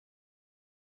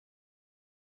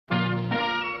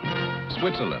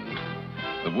Switzerland,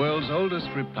 the world's oldest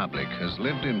republic, has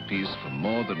lived in peace for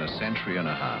more than a century and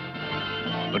a half.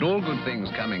 But all good things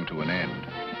coming to an end,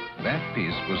 that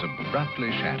peace was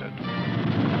abruptly shattered.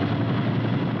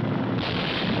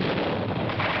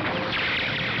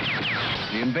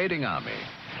 The invading army,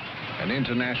 an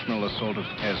international assault of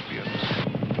thespians,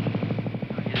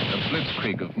 a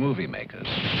blitzkrieg of movie makers.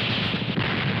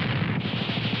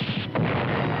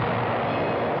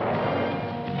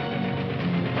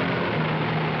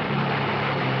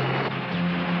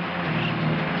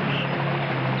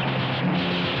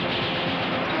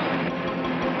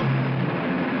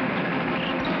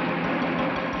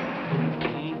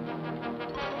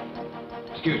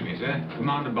 Excuse me, sir.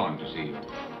 Commander Bond to see you.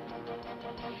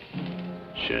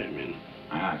 Shame in.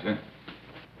 Aye, sir.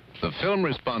 The film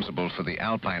responsible for the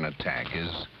Alpine attack is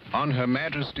On Her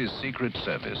Majesty's Secret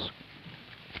Service.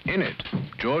 In it,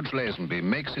 George Lazenby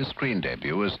makes his screen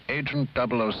debut as Agent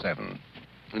 007.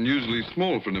 Unusually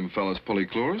small for an Nymphalis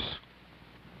polychlorus.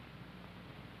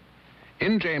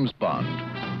 In James Bond,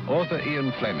 author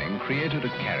Ian Fleming created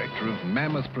a character of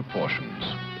mammoth proportions.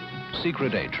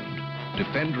 Secret agent,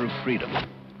 defender of freedom,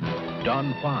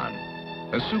 Don Juan,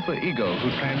 a superego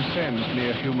who transcends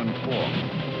mere human form.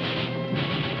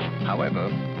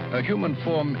 However, a human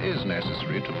form is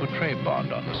necessary to portray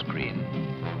Bond on the screen.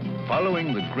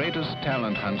 Following the greatest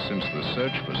talent hunt since the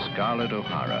search for Scarlett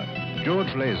O'Hara,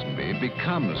 George Lazenby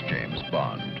becomes James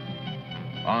Bond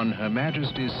on Her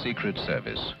Majesty's Secret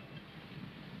Service.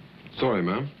 Sorry,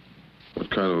 ma'am. What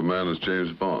kind of a man is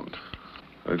James Bond?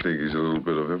 I think he's a little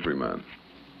bit of every man.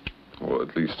 Or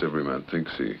at least every man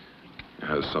thinks he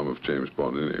has some of James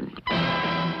Bond in him.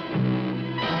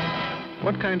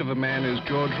 What kind of a man is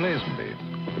George Lazenby?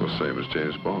 The same as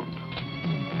James Bond.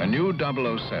 A new 007.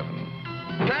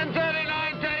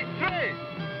 1039, take 3!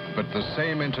 But the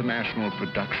same international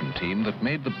production team that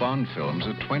made the Bond films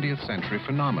a 20th century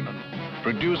phenomenon.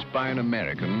 Produced by an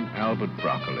American, Albert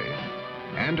Broccoli,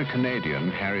 and a Canadian,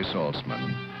 Harry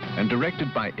Saltzman, and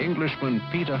directed by Englishman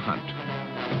Peter Hunt.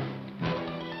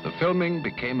 The filming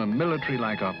became a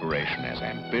military-like operation, as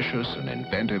ambitious and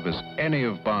inventive as any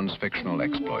of Bond's fictional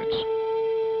exploits.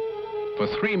 For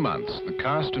 3 months, the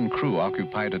cast and crew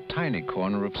occupied a tiny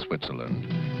corner of Switzerland,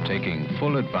 taking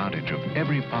full advantage of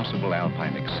every possible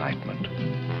Alpine excitement,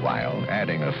 while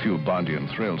adding a few Bondian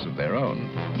thrills of their own.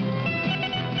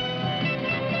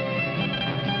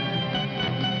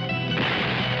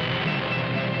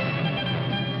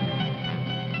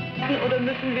 Oder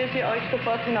müssen wir sie euch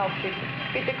sofort hinaufschicken?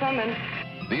 Bitte kommen.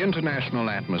 The international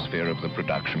atmosphere of the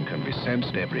production can be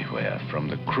sensed everywhere, from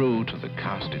the crew to the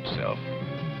cast itself.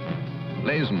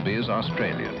 Lazenby is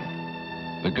Australian.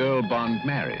 The girl Bond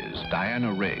marries,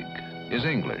 Diana Rigg, is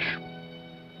English.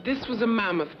 This was a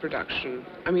mammoth production.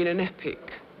 I mean, an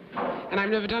epic. And I've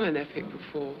never done an epic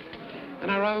before.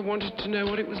 And I rather wanted to know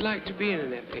what it was like to be in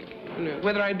an epic. You know,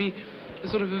 whether I'd be a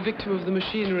sort of a victim of the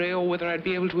machinery or whether I'd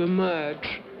be able to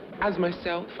emerge as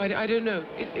myself. I don't know.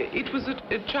 It was a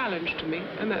challenge to me,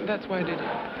 and that's why I did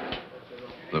it.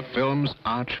 The film's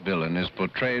arch-villain is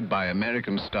portrayed by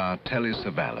American star Telly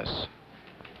Savalas,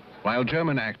 while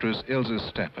German actress Ilse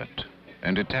Steppat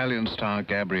and Italian star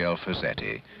Gabriele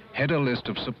Ferzetti head a list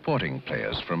of supporting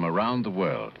players from around the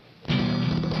world.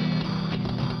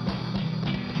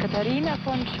 Katharina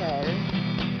von Schell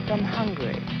from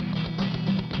Hungary.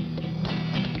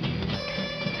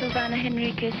 Silvana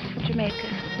Henriquez from Jamaica.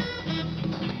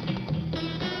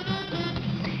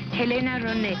 Helena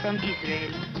Ronne from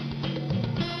Israel.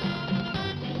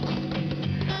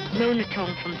 Mona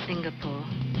Tong from Singapore.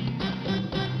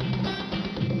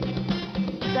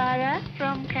 Zara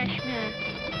from Kashmir.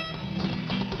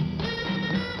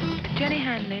 Jenny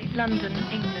Hanley, London,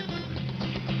 England.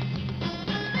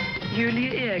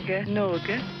 Julie Erge,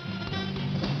 Norge.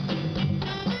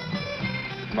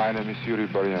 My name is Yuri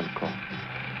Boryenko.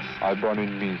 I born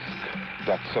in Minsk,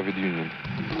 that's Soviet Union.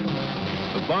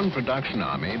 The Bond production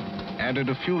army added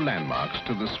a few landmarks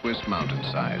to the Swiss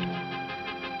mountainside.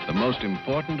 The most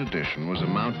important addition was a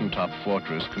mountaintop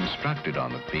fortress constructed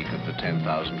on the peak of the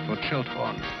 10,000-foot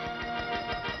Schilthorn.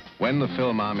 When the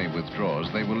film army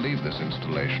withdraws, they will leave this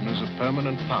installation as a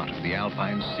permanent part of the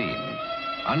Alpine scene,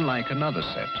 unlike another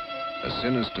set, a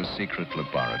sinister secret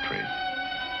laboratory.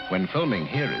 When filming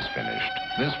here is finished,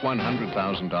 this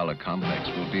 $100,000 complex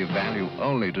will be of value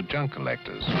only to junk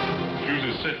collectors.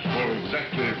 Fuse is set for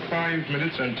exactly 5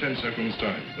 minutes and 10 seconds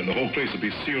time. Then the whole place will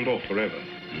be sealed off forever.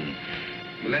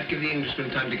 Will that give the Englishman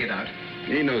time to get out?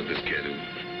 He knows this kid.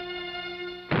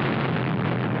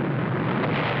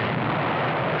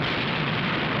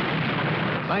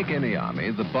 Like any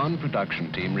army, the Bond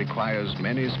production team requires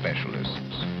many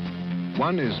specialists.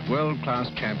 One is world-class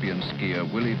champion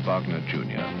skier Willy Bogner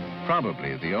Jr.,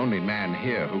 probably the only man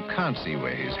here who can't see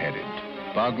where he's headed.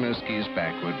 Bogner skis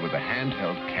backward with a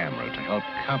handheld camera to help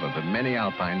cover the many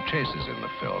alpine chases in the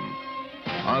film.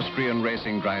 Austrian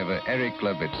racing driver Erich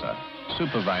Glavitza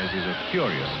supervises a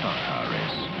furious stock car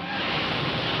race.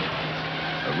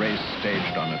 A race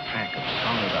staged on a track of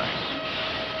solid ice.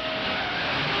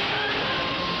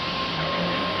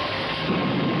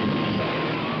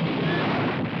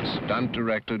 Stunt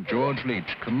director George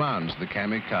Leech commands the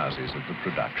kamikazes of the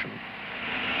production.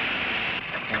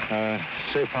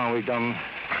 So far we've done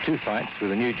 2 fights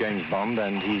with a new James Bond,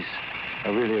 and he's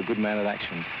really a good man of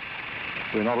action.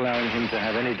 We're not allowing him to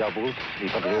have any doubles.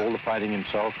 He's got to do all the fighting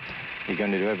himself. He's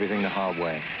going to do everything the hard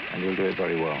way, and he'll do it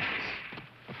very well.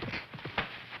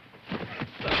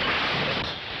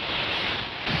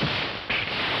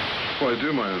 Well, I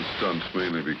do my own stunts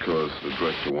mainly because the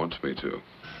director wants me to.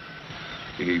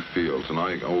 He feels, and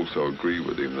I also agree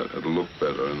with him, that it'll look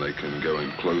better and they can go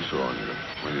in closer on you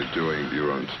when you're doing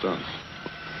your own stunts.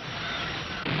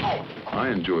 I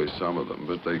enjoy some of them,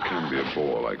 but they can be a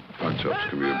bore. Like punch-ups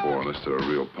can be a bore unless they're a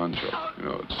real punch-up. You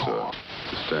know, it's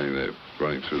just standing there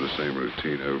running through the same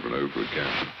routine over and over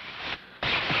again.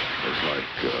 It's like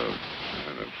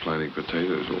planting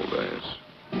potatoes all day.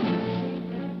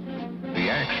 The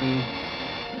action,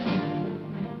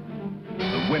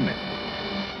 the women,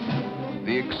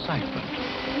 the excitement.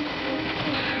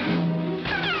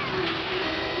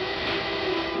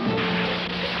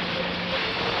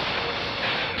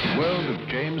 The world of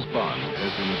James Bond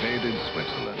has invaded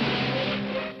Switzerland.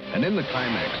 And in the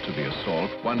climax to the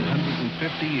assault,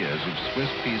 150 years of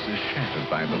Swiss peace is shattered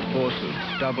by the force of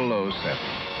 007.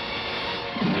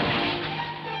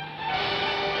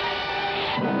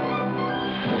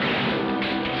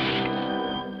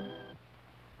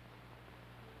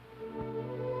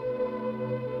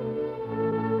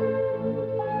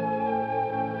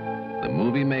 The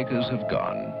movie makers have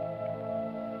gone.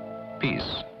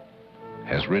 Peace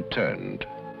has returned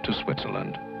to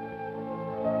Switzerland.